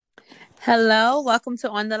Hello, welcome to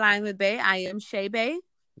On the Line with Bay. I am Shay Bay.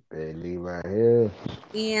 Bailey right here.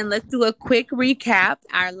 And let's do a quick recap.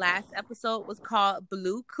 Our last episode was called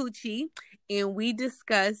Blue Coochie, and we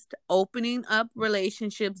discussed opening up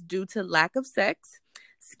relationships due to lack of sex,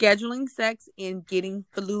 scheduling sex, and getting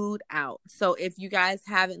flued out. So if you guys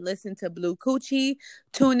haven't listened to Blue Coochie,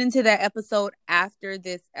 tune into that episode after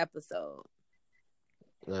this episode.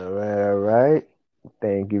 All right.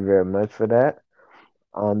 Thank you very much for that.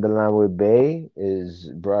 On the Line with Bay is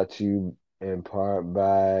brought to you in part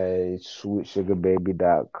by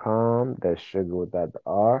SweetSugarBaby.com. That's sugar without the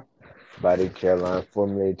R. Body care line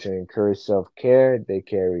formulated to encourage self-care. They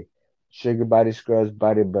carry sugar body scrubs,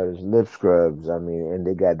 body butters, lip scrubs. And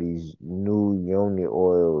they got these new yoni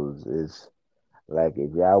oils. It's like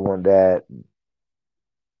if y'all want that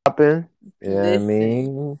popping, you know what I Listen,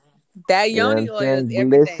 mean? that You know what yoni I'm oil is saying?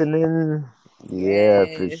 everything. Glistening. Yeah,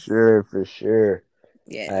 for Yes, sure, for sure.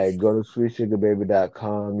 All right, yes, go to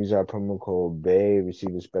sweetsugarbaby.com. Use our promo code BAY.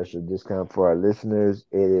 Receive a special discount for our listeners.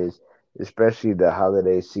 It is, especially the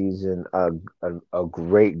holiday season, a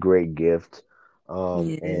great, great gift.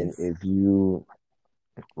 And yes. if you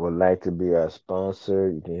would like to be our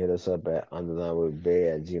sponsor, you can hit us up at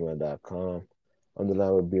underlinewithbay@gmail.com.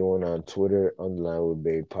 Underline with B1 on Twitter. Underline with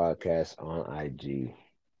Bay Podcast on IG.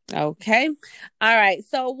 Okay. All right.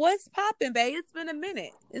 So what's popping, babe? It's been a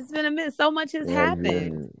minute. It's been a minute. So much has Yeah,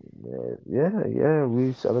 happened. yeah.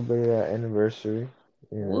 We celebrated our anniversary.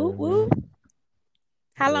 You know Woo what I woo. mean?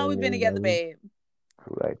 How You know long what we I been mean? together, babe?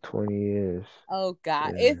 For like 20 years. Oh God.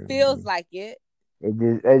 You know It what I feels mean? like it. It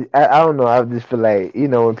just, I don't know. I just feel like,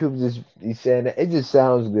 when people just be saying that, it just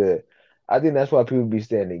sounds good. I think that's why people be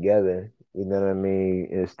staying together. You know what I mean?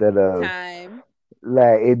 Instead of Time.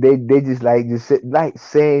 like they just like like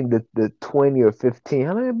saying the 20 or 15.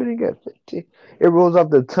 How long have I been together? 15. It rolls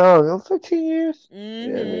off the tongue. Oh, 15 years. You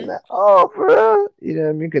know what I mean? Mm-hmm. Like, oh, for real? You know what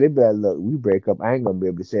I mean? Because they be like, look, we break up. I ain't gonna be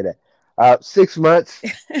able to say that. 6 months.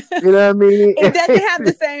 You know what I mean? It doesn't have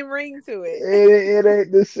the same ring to it. It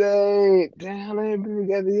ain't the same. Damn, I ain't been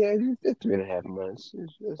together yet. It's just 3.5 months.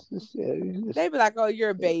 Yeah, They be like, "Oh,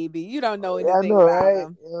 you're a baby. You don't know yeah, I anything know, about right?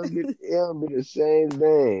 them." It don't be the same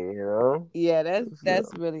thing. Yeah, that's So,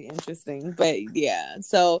 really interesting. But yeah,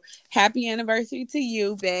 so happy anniversary to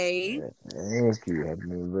you, babe. thank you.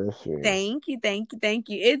 Happy anniversary. Thank you, thank you, thank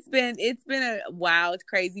you. It's been a wild,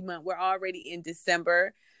 crazy month. We're already in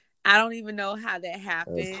December. I don't even know how that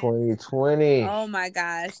happened. 2020. Oh my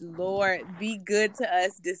gosh, Lord, be good to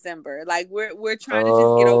us, December. Like we're trying to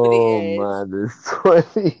just get over the Oh edge. my, this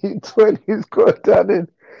 2020 is going down in.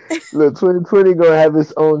 Look, 2020 gonna have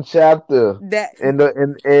its own chapter, That and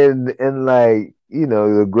like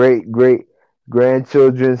the great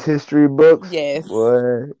grandchildren's history books. yes.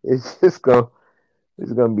 Boy, it's gonna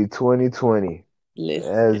be 2020. That's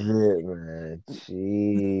Listen. it, man.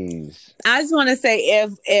 Jeez. I just want to say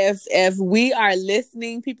if we are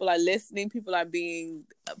listening, people are being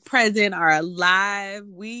present, are alive.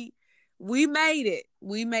 We made it.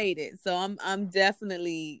 We made it. So I'm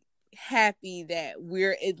definitely happy that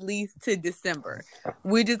we're at least to December.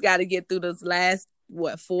 We just got to get through those last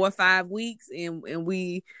 4 or 5 weeks and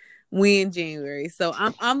we in January. So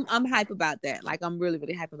I'm hype about that. Like I'm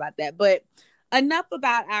really hype about that. But enough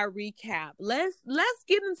about our recap. Let's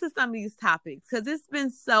get into some of these topics because it's been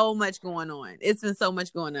so much going on. It's been so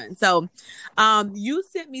much going on. So, you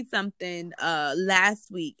sent me something last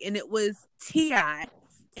week, and it was Ti,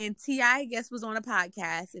 and Ti I guess was on a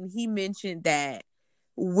podcast, and he mentioned that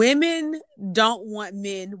women don't want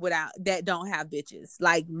men without that don't have bitches.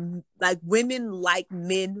 Like women like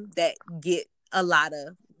men that get a lot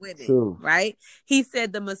of women, True. right? He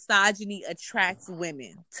said the misogyny attracts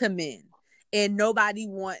women to men and nobody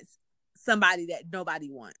wants somebody that nobody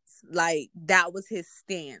wants. Like that was his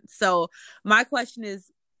stance. So my question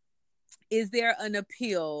is there an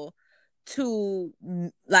appeal to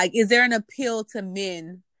is there an appeal to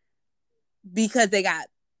men because they got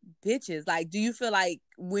bitches? Like do you feel like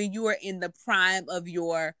when you are in the prime of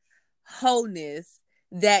your wholeness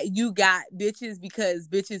that you got bitches because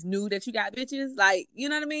bitches knew that you got bitches? Like, you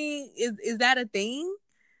know what I mean? Is that a thing?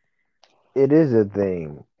 It is a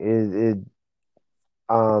thing.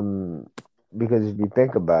 Um because if you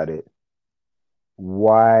think about it,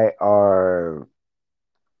 why are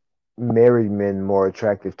married men more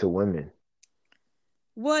attractive to women?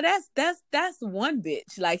 Well, that's one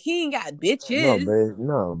bitch. Like he ain't got bitches.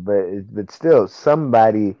 No, but still,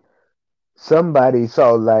 somebody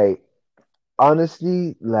saw, like,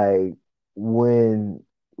 honestly, like, when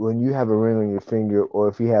you have a ring on your finger, or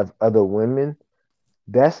if you have other women,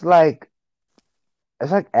 that's like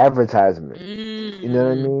advertisement. You know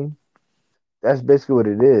what I Mm, mean? That's basically what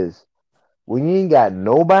it is. when you ain't got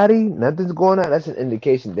nobody, nothing's going on, that's an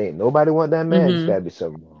indication they ain't nobody want that man. It's Mm-hmm. gotta be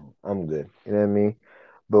something wrong. I'm good. You know what I mean?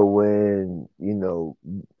 But when,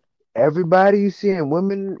 everybody you seeing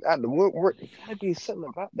women out the work, it gotta be something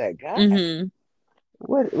about that guy. Mm-hmm.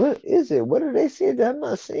 What is it? What are they seeing that I'm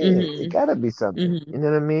not seeing? It Mm-hmm. gotta be something. Mm-hmm. You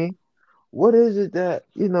know what I mean? What is it that,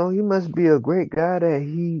 he must be a great guy that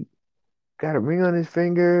he got a ring on his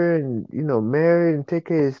finger and, married and take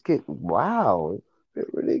care of his kid. Wow.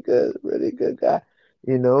 Really good guy.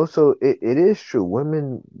 So it is true.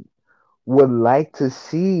 Women would like to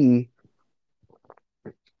see,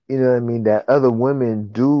 what I mean, that other women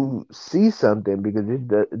do see something because it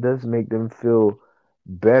does make them feel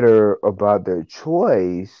better about their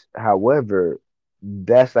choice. However,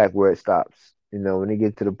 that's like where it stops. When they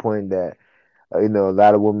get to the point that a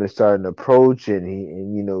lot of women starting to approach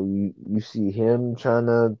and you see him trying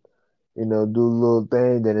to do a little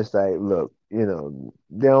thing, then it's like, look, they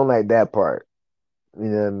don't like that part. You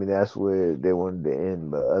know what I mean? That's where they wanted to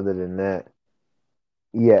end. But other than that,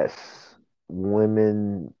 yes,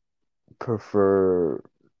 women prefer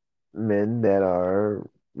men that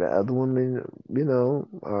other women,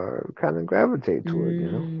 are kind of gravitate toward.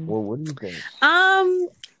 Mm. Well, what do you think?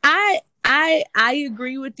 I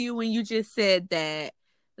agree with you when you just said that,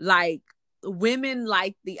 like, women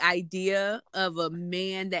like the idea of a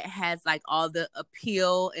man that has like all the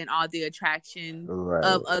appeal and all the attraction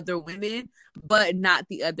of Right, other women, but not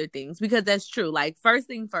the other things, because that's true. Like, first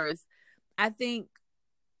thing first, I think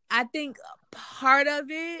I think part of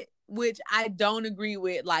it, which I don't agree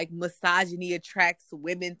with, like, misogyny attracts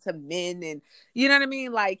women to men, and you know what I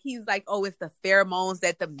mean? Like, he's like, oh, it's the pheromones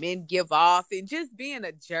that the men give off, and just being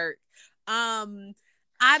a jerk. Um,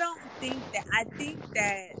 I don't think that. I think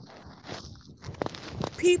that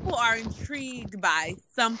people are intrigued by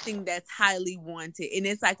something that's highly wanted, and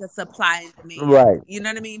it's like a supply and demand. right, You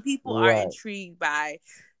know what I mean? People are right, intrigued by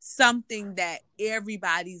something that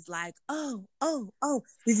everybody's like, oh,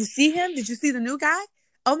 did you see him? Did you see the new guy?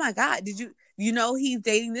 Oh my god, did you he's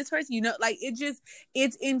dating this person? Like,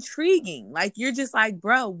 it's intriguing. Like, you're just like,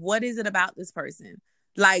 bro, what is it about this person?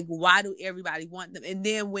 Like, why do everybody want them? And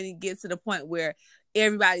then when it gets to the point where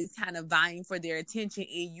everybody's kind of vying for their attention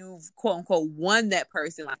and you've quote unquote won that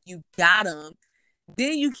person, like, you got them,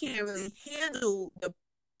 then you can't really handle the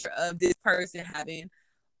pressure of this person having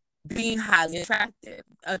being highly attractive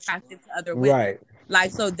to other women. right,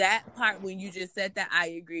 Like, so that part, when you just said that, I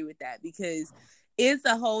agree with that, because it's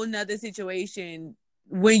a whole nother situation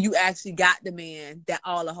when you actually got the man that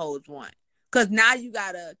all the hoes want. Cause now you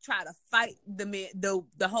gotta try to fight the man,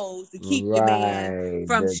 the hoes, to keep your man right.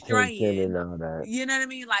 from The attention straying. and all that. You know what I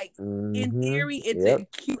mean? Like, in Mm-hmm. theory, it's a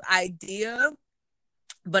Yep. cute idea,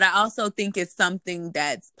 but I also think it's something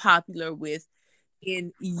that's popular with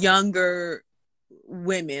in younger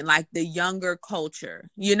women, like the younger culture.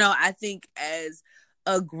 I think as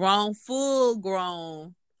a full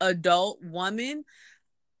grown adult woman,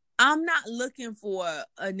 I'm not looking for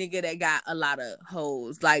a nigga that got a lot of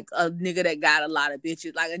hoes, like a nigga that got a lot of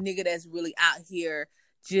bitches, like a nigga that's really out here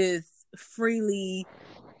just freely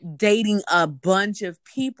dating a bunch of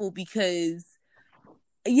people, because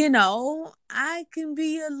I can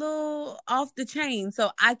be a little off the chain.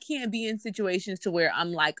 So I can't be in situations to where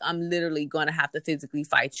I'm like, I'm literally going to have to physically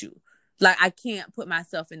fight you. Like, I can't put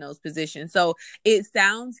myself in those positions. So it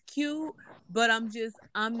sounds cute, but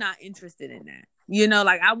I'm not interested in that.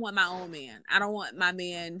 Like, I want my own man. I don't want my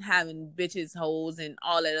man having bitches, hoes, and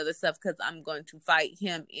all that other stuff, because I'm going to fight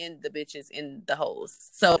him in the bitches, in the hoes.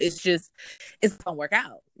 So it's going to work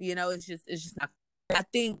out. It's just not. I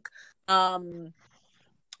think,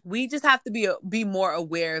 we just have to be more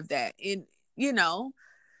aware of that, and you know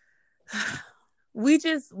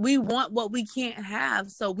we want what we can't have,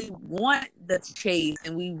 so we want the chase,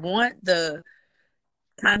 and we want the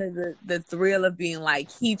kind of the thrill of being like,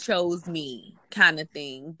 he chose me, kind of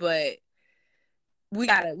thing. But we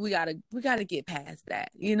gotta get past that.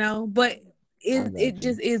 But I it got you.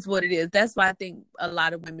 just is what it is. That's why I think a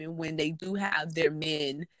lot of women, when they do have their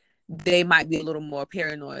men, they might be a little more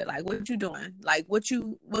paranoid. Like, what you doing? Like, what's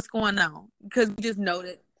going on? Because we just know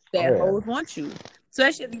that Oh yeah. hoes want you,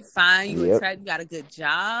 especially if you fine, you Yep. attract, you got a good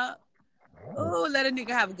job. Oh, let a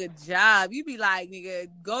nigga have a good job. You be like, nigga,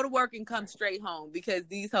 go to work and come straight home, because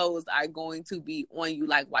these hoes are going to be on you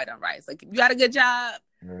like white on rice. Like, if you got a good job,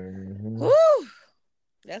 Mm-hmm. whoo,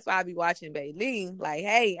 that's why I be watching Bailey. Like,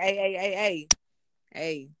 hey,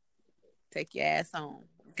 take your ass home.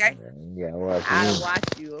 Okay? Yeah, watch I me. gotta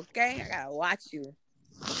watch you, okay? I gotta watch you.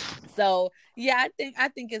 So yeah, I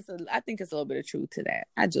think it's a little bit of truth to that.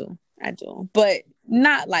 I do. But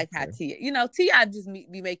Not like how Okay. Ti, Ti just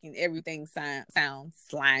be making everything sound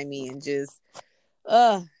slimy and just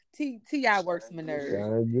Ti works my nerves.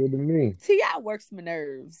 Sounded good to me. Ti works my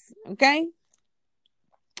nerves. Okay,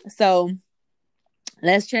 so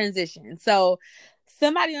let's transition. So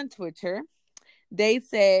somebody on Twitter, they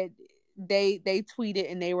said they tweeted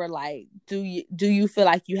and they were like, do you feel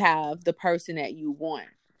like you have the person that you want?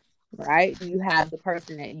 Right? Do you have the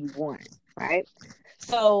person that you want? Right?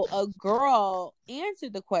 So a girl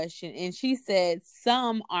answered the question and she said,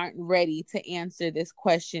 some aren't ready to answer this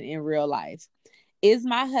question in real life. Is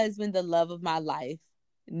my husband the love of my life?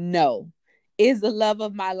 No. Is the love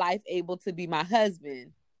of my life able to be my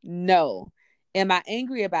husband? No. Am I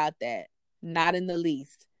angry about that? Not in the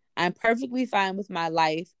least. I'm perfectly fine with my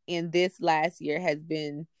life, and this last year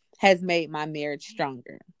has made my marriage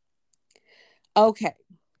stronger. Okay.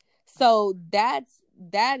 So that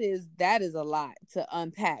is a lot to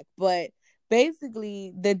unpack. But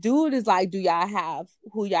basically the dude is like, do y'all have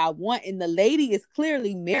who y'all want? And the lady is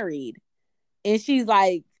clearly married. And she's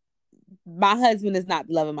like, my husband is not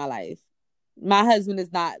the love of my life. My husband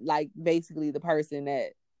is not like basically the person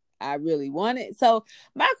that I really wanted. So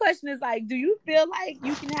my question is like, do you feel like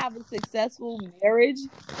you can have a successful marriage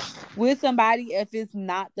with somebody if it's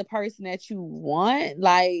not the person that you want?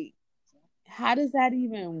 Like, how does that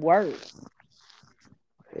even work?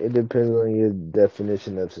 It depends on your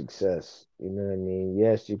definition of success. You know what I mean?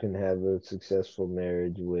 Yes, you can have a successful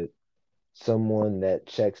marriage with someone that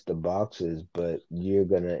checks the boxes, but you're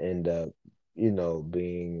gonna end up,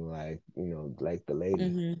 being like, like the lady.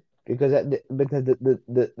 Mm-hmm. Because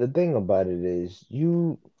the thing about it is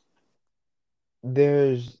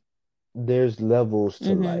there's there's levels to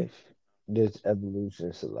Mm-hmm. life. There's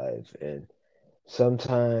evolutions to life, and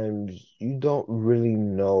sometimes you don't really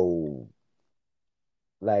know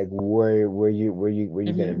like where you're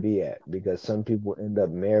gonna Mm-hmm. be at, because some people end up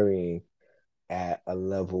marrying at a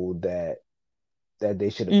level that they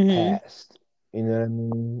should have Mm-hmm. passed. You know what I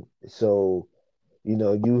mean? So,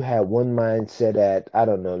 you had one mindset at, I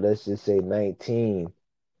don't know, let's just say 19.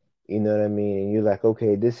 You know what I mean? And you're like,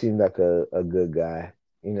 okay, this seems like a good guy.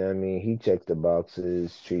 You know what I mean? He checks the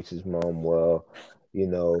boxes, treats his mom well,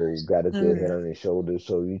 got a good head Mm-hmm. on his shoulders.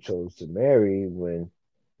 So you chose to marry when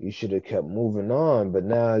you should have kept moving on. But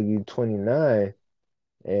now you're 29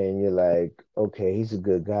 and you're like, okay, he's a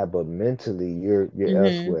good guy, but mentally you're Mm-hmm.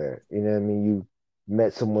 elsewhere. You know what I mean? You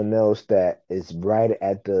met someone else that is right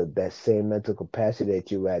at that same mental capacity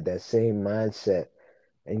that you at, that same mindset,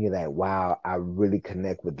 and you're like, wow, I really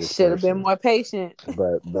connect with this Should have been person. more patient.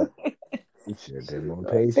 But you should have been more More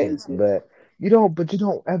patient. patient. But you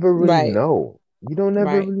don't ever really Right. know. You don't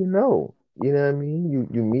ever Right. really know. You know what I mean?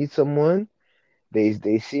 You meet someone,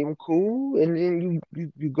 they seem cool, and then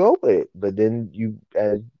you go with it. But then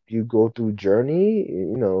as you go through journey,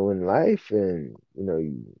 in life, and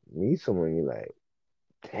you meet someone, you're like,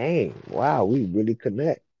 dang, wow, we really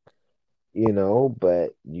connect.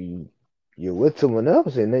 But you're with someone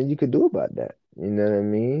else, and then you could do about that. You know what I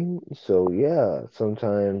mean? So yeah,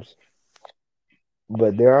 sometimes.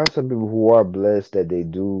 But there are some people who are blessed that they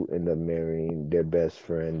do end up marrying their best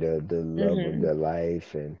friend, the love of Mm-hmm. their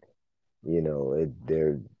life, and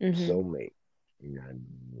their Mm-hmm. soulmate.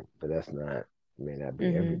 But that's not may not be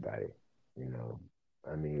Mm-hmm. everybody. You know,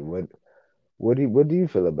 I mean, what do you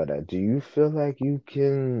feel about that? Do you feel like you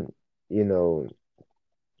can, you know,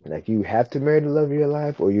 like you have to marry the love of your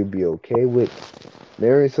life, or you'd be okay with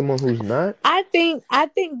marrying someone who's not? I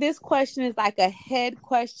think this question is like a head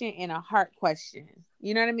question and a heart question.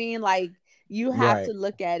 You know what I mean? Like you have Right. to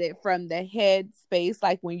look at it from the head space,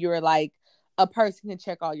 like when you're like a person can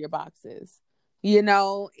check all your boxes. And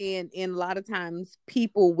a lot of times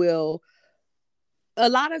a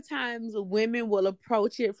lot of times women will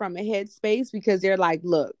approach it from a head space because they're like,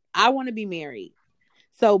 look, I want to be married.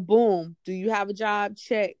 So boom, do you have a job?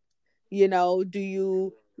 Check. Do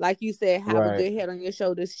you, like you said, have a Right. good head on your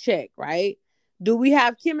shoulders? Check, right? Do we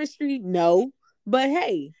have chemistry? No. But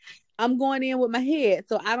hey, I'm going in with my head.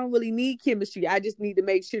 So I don't really need chemistry. I just need to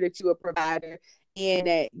make sure that you're a provider and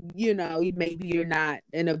that, maybe you're not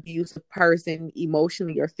an abusive person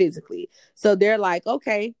emotionally or physically. So they're like,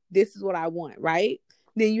 okay, this is what I want, right?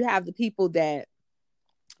 Then you have the people that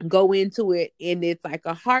go into it and it's like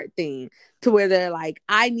a heart thing to where they're like,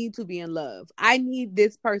 I need to be in love. I need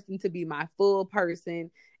this person to be my full person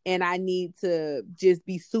and I need to just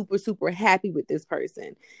be super, super happy with this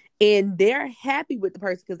person. And they're happy with the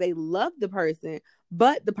person because they love the person,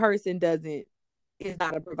 but the person doesn't is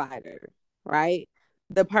not a provider, right?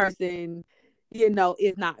 The person,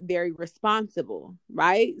 is not very responsible,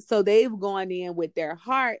 right? So they've gone in with their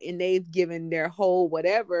heart and they've given their whole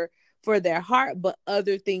whatever, for their heart, but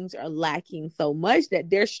other things are lacking so much that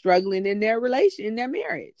they're struggling in their relation, in their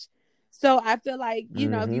marriage. So I feel like,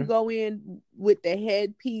 if you Mm-hmm. go in with the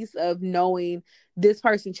headpiece of knowing this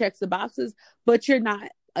person checks the boxes, but you're not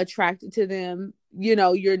attracted to them,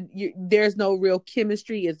 you're there's no real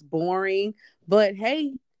chemistry, it's boring, but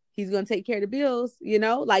hey, he's gonna take care of the bills,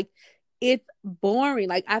 like it's boring.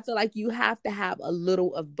 Like I feel like you have to have a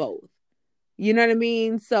little of both. You know what I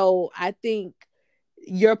mean? So I think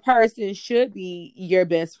your person should be your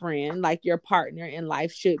best friend, like your partner in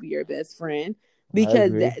life should be your best friend, I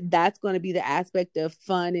because agree. that's going to be the aspect of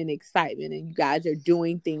fun and excitement, and you guys are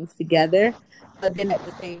doing things together. But then at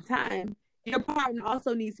the same time, your partner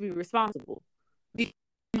also needs to be responsible. You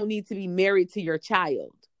don't need to be married to your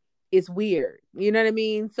child. It's weird. You know what I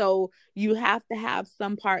mean? So you have to have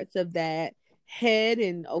some parts of that head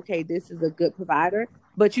and okay, this is a good provider,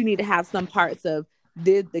 but you need to have some parts of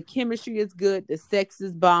the chemistry is good, the sex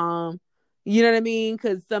is bomb. You know what I mean?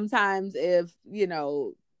 Because sometimes if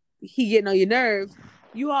he getting on your nerves,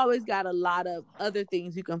 you always got a lot of other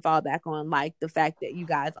things you can fall back on, like the fact that you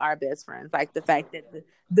guys are best friends, like the fact that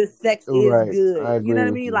the sex is Right. I good. You know agree what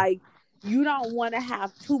I with mean? you. Like you don't want to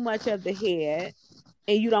have too much of the head,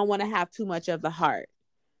 and you don't want to have too much of the heart.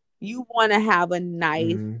 You want to have a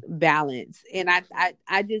nice Mm-hmm. balance, and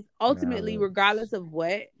I just Nah, ultimately, man. regardless of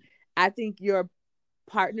what, I think your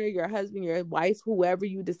partner, your husband, your wife, whoever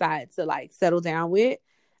you decide to like settle down with,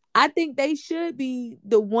 I think they should be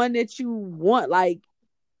the one that you want. Like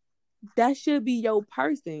that should be your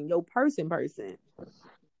person.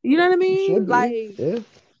 You know what I You mean? should be. Like Yeah.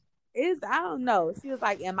 it's I don't know. She was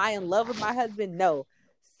like, "Am I in love with my husband?" No,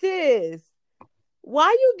 sis. Why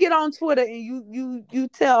you get on Twitter and you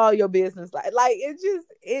tell all your business like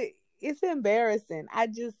it's embarrassing. I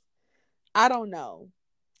don't know.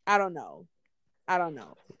 I don't know. I don't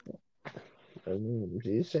know. I mean,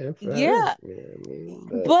 she's saying for her. Yeah, Yeah, I mean,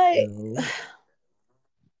 but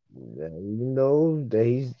but even though that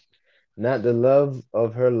he's not the love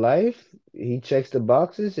of her life, he checks the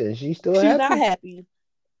boxes and she's still she's not happy. happy.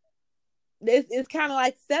 It's kind of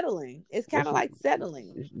like settling. It's But kind of like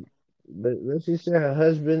settling. she said her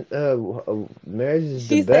husband marriage is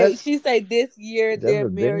the She say best she say this year it's their ever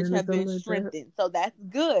been marriage in or have been something like that. strengthened. So that's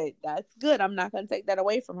good. That's good. I'm not gonna take that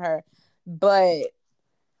away from her. But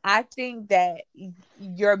I think that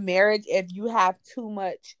your marriage, if you have too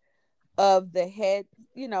much of the head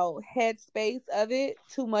space of it,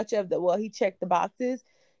 too much of the well, he checked the boxes,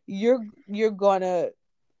 you're gonna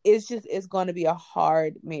it's gonna be a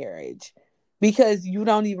hard marriage because you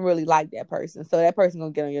don't even really like that person. So that person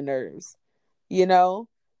gonna get on your nerves, you know?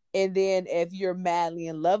 And then if you're madly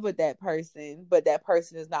in love with that person, but that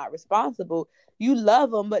person is not responsible, you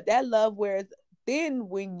love them, but that love wears thin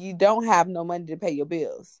when you don't have no money to pay your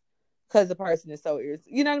bills because the person is so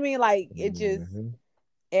you know what I mean? Like Hmm.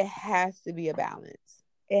 it has to be a balance.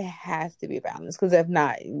 It has to be a balance because if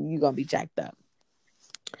not, you're gonna be jacked up.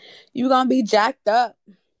 You're gonna be jacked up.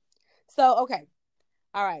 So okay,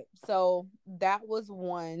 all right. So that was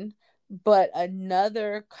one, but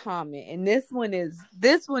another comment, and this one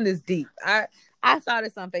is deep. I saw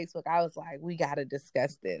this on Facebook. I was like, we got to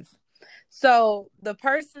discuss this. So the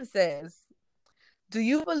person says, do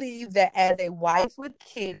you believe that as a wife with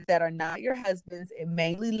kids that are not your husband's and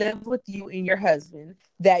mainly live with you and your husband,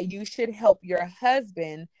 that you should help your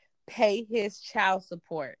husband pay his child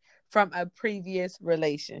support from a previous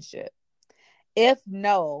relationship? If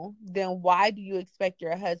no, then why do you expect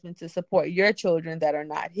your husband to support your children that are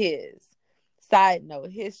not his? Side note,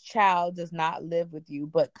 his child does not live with you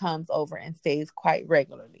but comes over and stays quite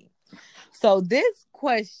regularly. So this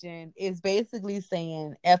question is basically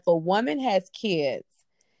saying if a woman has kids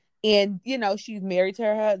and she's married to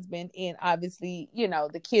her husband and obviously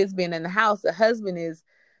the kids being in the house, the husband is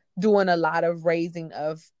doing a lot of raising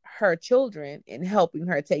of her children and helping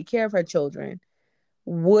her take care of her children,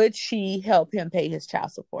 would she help him pay his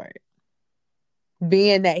child support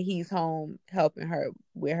being that he's home helping her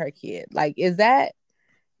with her kid? Like is that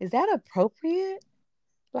appropriate?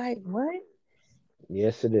 Like what?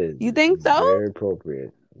 Yes, it is. You think so? Very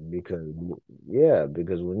appropriate because yeah,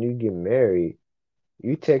 because when you get married,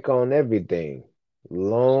 you take on everything.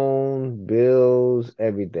 Loan, bills,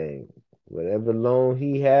 everything. Whatever loan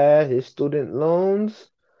he had, his student loans,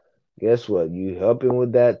 guess what? You helping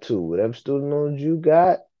with that too. Whatever student loans you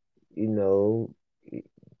got, you know,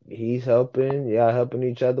 he's helping, y'all helping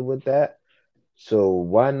each other with that. So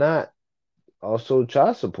why not also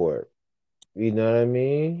child support? You know what I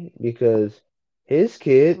mean? Because his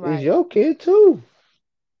kid is Right. your kid too.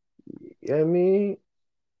 You know what I mean?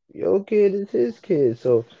 Your kid is his kid.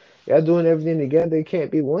 So y'all doing everything together. It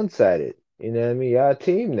can't be one sided. You know what I mean? Y'all a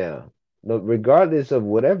team now. No, regardless of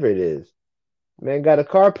whatever it is. Man got a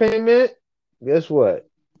car payment. Guess what?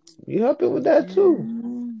 You helping with that too.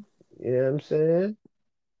 Mm. You know what I'm saying?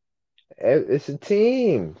 It's a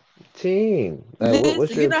team. Team. Like,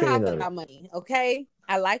 what's Listen, your you know how I opinion feel on it? about money, okay?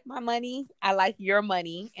 I like my money. I like your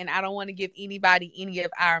money, and I don't want to give anybody any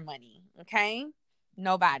of our money, okay?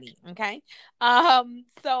 Nobody, okay?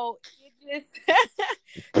 So it just,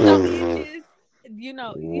 so it just, you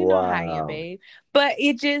know how I am, Wow. babe. But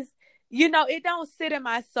it just, it don't sit in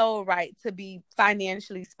my soul right to be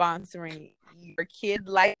financially sponsoring your kid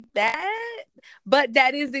like that. But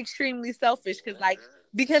that is extremely selfish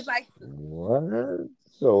because What?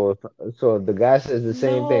 So if the guy says the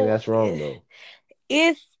same thing, no, that's wrong though.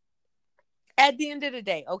 it's at the end of the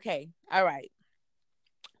day, okay. All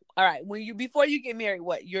right. When you before you get married,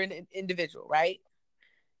 what? You're an individual, right?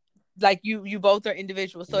 Like you both are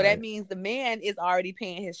individuals. So that Right. means the man is already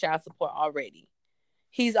paying his child support already.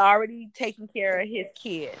 He's already taking care of his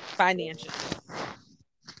kid financially.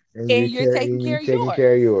 And And you're taking you care of taking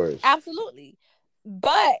care of yours. yours. Absolutely.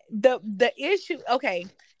 But the issue, okay,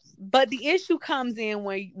 but the issue comes in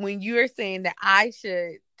when you're saying that I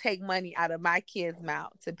should take money out of my kid's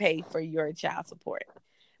mouth to pay for your child support.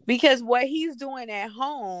 Because what he's doing at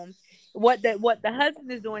home, what the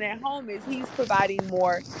husband is doing at home is he's providing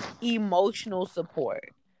more emotional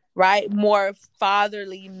support, right? More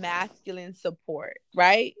fatherly masculine support,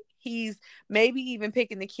 right? He's maybe even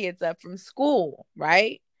picking the kids up from school,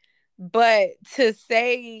 right? But to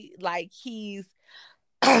say like he's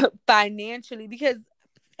financially, because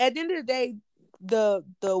at the end of the day, the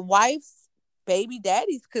wife's baby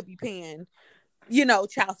daddies could be paying,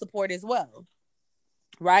 child support as well,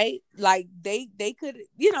 right? Like they could,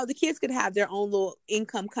 the kids could have their own little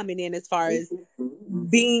income coming in as far This as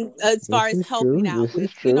is helping true. out This with,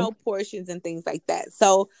 is true. portions and things like that.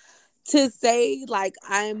 So to say like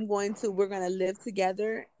we're going to live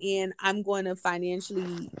together and I'm going to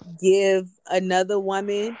financially give another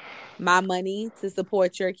woman my money to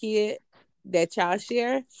support your kid that y'all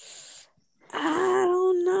share, I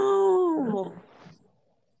don't know.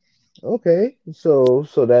 Okay. So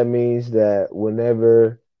that means that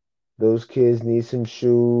whenever those kids need some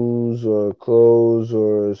shoes or clothes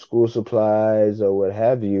or school supplies or what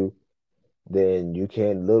have you, then you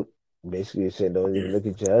can't look. Basically, you're saying don't even look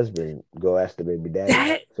at your husband. Go ask the baby daddy.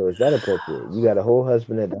 that So is that appropriate? You got a whole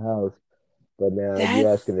husband at the house, but now you that's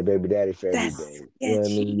asking the baby daddy for that's everything. You know what I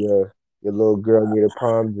mean? sketchy. Your little girl need a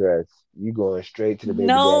prom dress. You going straight to the baby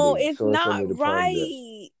No, daddy. it's So and so not need a prom dress.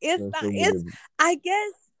 right. It's So and not. so need It's. a. I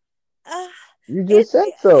guess. Uh, You just said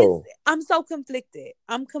it's. so. I'm so conflicted.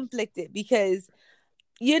 I'm conflicted because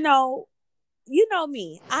you know, you know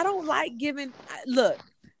me. I don't like giving.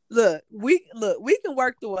 We can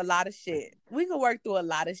work through a lot of shit. We can work through a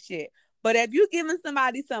lot of shit. But if you giving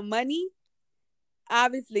somebody some money,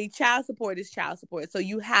 obviously child support is child support. So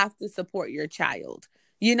you have to support your child.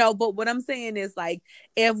 But what I'm saying is like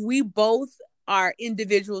if we both are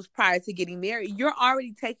individuals prior to getting married, you're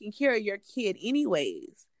already taking care of your kid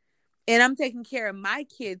anyways. And I'm taking care of my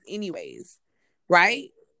kids anyways. Right?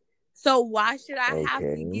 So why should I have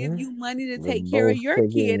Okay. to give you money to We're take care of both your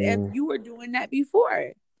kid if taking, you were doing that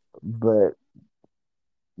before? but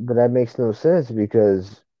that makes no sense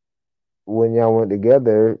because when y'all went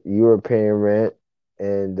together, you were paying rent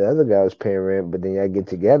and the other guy was paying rent, but then y'all get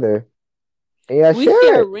together and y'all We share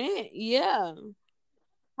share it. rent, yeah.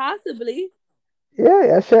 Possibly. Yeah,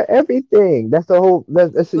 y'all share everything. That's a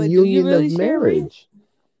But do you union of really share rent? marriage.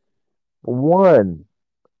 One,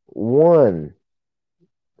 one.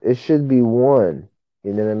 It should be one.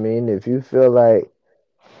 You know what I mean? If you feel like,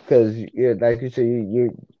 because you're like you said, you're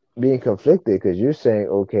being conflicted because you're saying,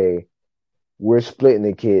 okay, we're splitting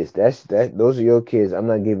the kids. That. Those are your kids. I'm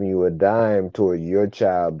not giving you a dime toward your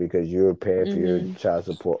child because you're paying for your Mm-hmm. child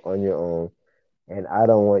support on your own, and I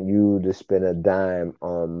don't want you to spend a dime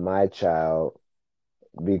on my child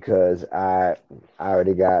because I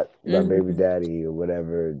already got my baby Mm-hmm. daddy or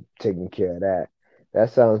whatever taking care of that. That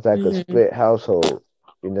sounds like a Mm-hmm. split household.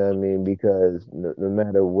 You know what I mean? Because no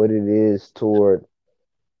matter what it is toward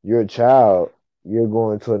your child, you're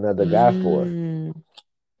going to another guy for. Mm.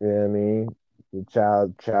 You know what I mean? The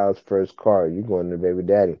child's first car, you're going to baby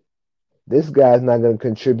daddy. This guy's not going to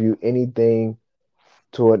contribute anything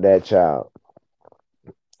toward that child.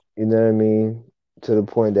 You know what I mean? To the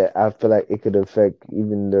point that I feel like it could affect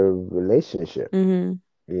even the relationship. Mm-hmm.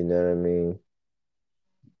 You know what I mean?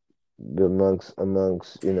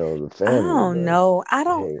 Amongst the I family. don't But know. I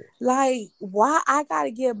don't hey, like why I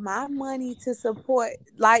gotta give my money to support.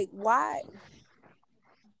 Like why?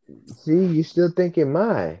 see, you still thinking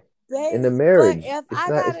mine. in the but marriage. if It's I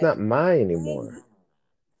not. It's gotta not mine pay, anymore.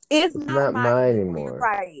 it's It's not not mine mine anymore. You're anymore.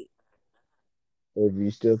 right. If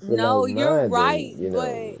you still feel like No, you're mine, right. then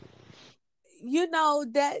But you know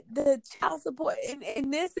that the child support,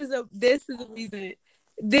 and this is a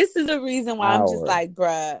reason why I'm just our. like,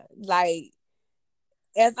 bruh, like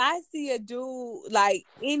if I see a dude like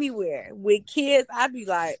anywhere with kids, I'd be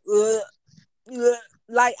like, ugh, ugh.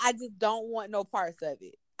 Like I just don't want no parts of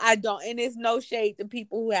it. I don't, and it's no shade to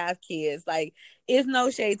people who have kids. Like it's no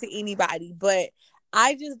shade to anybody, but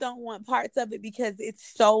I just don't want parts of it because it's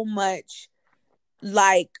so much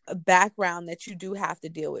like background that you do have to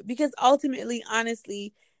deal with. Because ultimately,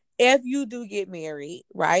 honestly, if you do get married,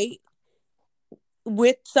 right,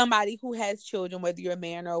 with somebody who has children, whether you're a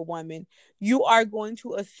man or a woman, you are going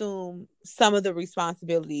to assume some of the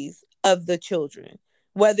responsibilities of the children,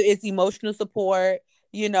 whether it's emotional support,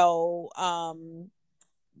 you know,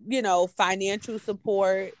 financial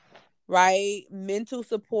support, right? Mental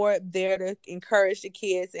support there to encourage the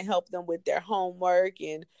kids and help them with their homework.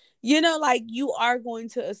 And, like you are going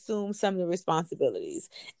to assume some of the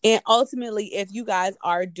responsibilities. And ultimately, if you guys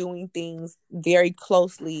are doing things very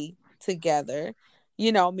closely together,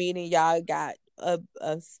 meaning y'all got a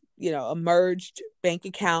merged bank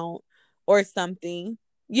account or something,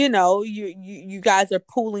 you guys are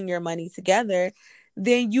pooling your money together,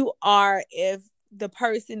 then you are, if the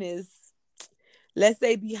person is, let's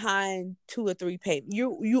say, behind 2 or 3 payments,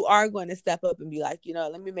 you are going to step up and be like,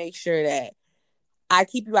 let me make sure that I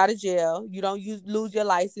keep you out of jail. You don't lose your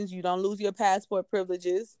license. You don't lose your passport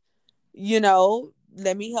privileges.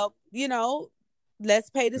 Let me help. Let's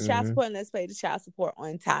pay the child Mm-hmm. support and let's pay the child support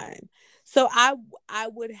on time. So I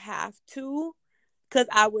would have to, because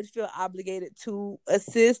I would feel obligated to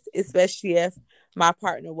assist, especially if my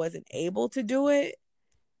partner wasn't able to do it.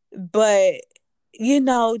 But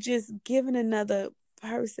just giving another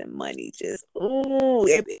person money, just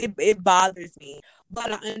it bothers me.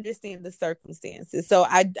 But I understand the circumstances, so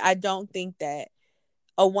I don't think that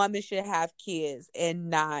a woman should have kids and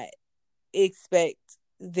not expect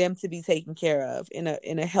them to be taken care of in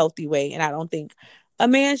a healthy way. And I don't think a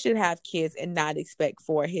man should have kids and not expect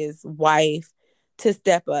for his wife to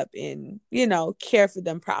step up and care for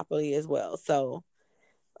them properly as well. So,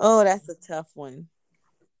 oh, that's a tough one.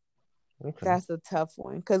 Okay. That's a tough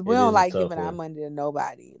one because we It don't is a like tough giving our one. money to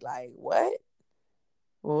nobody. Like what?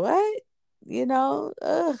 What?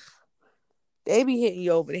 Ugh. They be hitting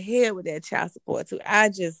you over the head with that child support too. I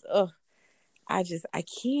can't.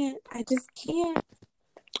 I just can't.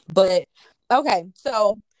 But okay,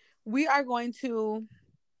 so we are going to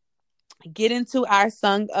get into our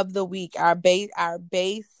song of the week, our base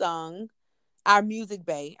song, our music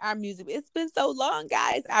bay, our music. It's been so long,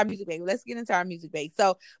 guys. Our music bay. Let's get into our music bay.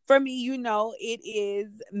 So for me, it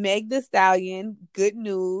is Meg The Stallion. Good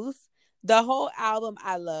News. The whole album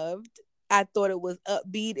I loved. I thought it was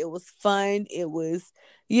upbeat. It was fun. It was,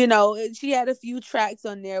 she had a few tracks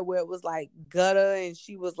on there where it was like gutter and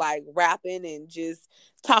she was like rapping and just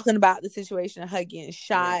talking about the situation of her getting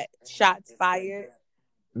shot, shots fired.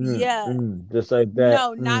 Yeah, Just like that.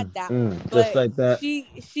 no, not that one. Just But like that. she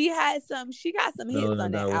got some No, hits not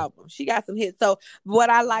on that that one. album. She got some hits. So what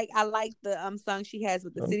I like the song she has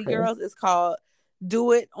with the City Okay. Girls. Is called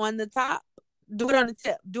Do It on the Top. Do it on the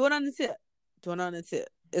tip. Do it on the tip. Do it on the tip.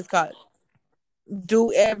 It's called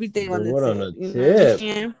Do Everything The on the what on Tip. the You know what I'm tip?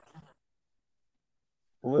 saying?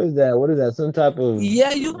 What is that? What is that? Some type of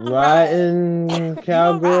Yeah, you gonna ride. riding You gonna ride. You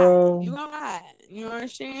cowgirl? gonna ride. You know what I'm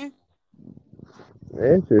saying?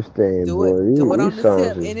 Interesting, Do it, boy. do it These on the songs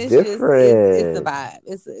tip, is and it's a different. vibe.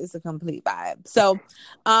 It's a complete vibe. So,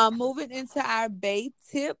 moving into our Bay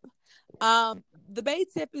tip, the Bay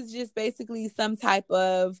tip is just basically some type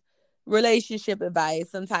of relationship advice,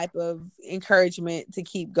 some type of encouragement to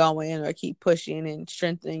keep going or keep pushing and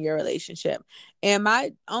strengthening your relationship. And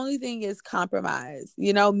my only thing is compromise.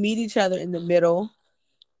 Meet each other in the middle.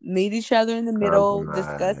 Meet each other in the middle,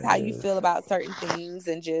 discuss how you Compromise. feel about certain things,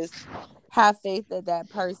 and just have faith that that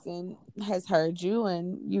person has heard you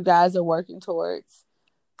and you guys are working towards,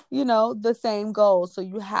 the same goal. So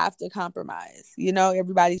you have to compromise.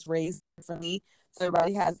 Everybody's raised differently. So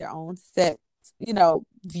everybody has their own set,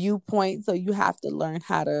 viewpoint. So you have to learn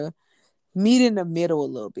how to meet in the middle a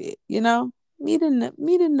little bit. Meet in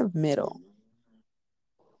the middle.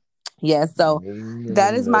 Yeah, so Meeting in the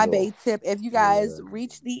that is my middle. bait tip. If you guys Yeah.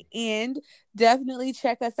 reach the end, definitely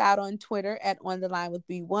check us out on Twitter at On the Line with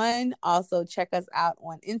B1. Also check us out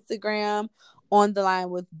on Instagram, On the Line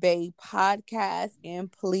with Bay Podcast.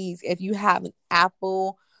 And please, if you have an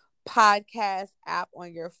Apple podcast app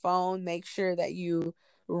on your phone, make sure that you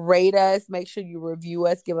rate us. Make sure you review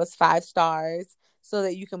us. Give us 5 stars so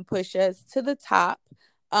that you can push us to the top.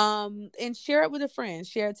 And share it with a friend.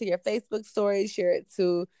 Share it to your Facebook story. Share it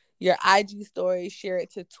to your IG story. Share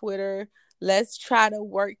it to Twitter. Let's try to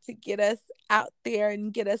work to get us out there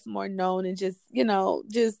and get us more known, and just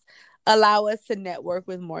allow us to network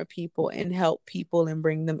with more people and help people and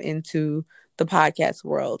bring them into the podcast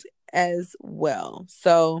world as well.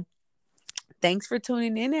 So thanks for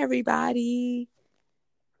tuning in, everybody.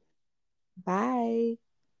 Bye.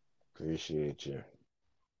 Appreciate you.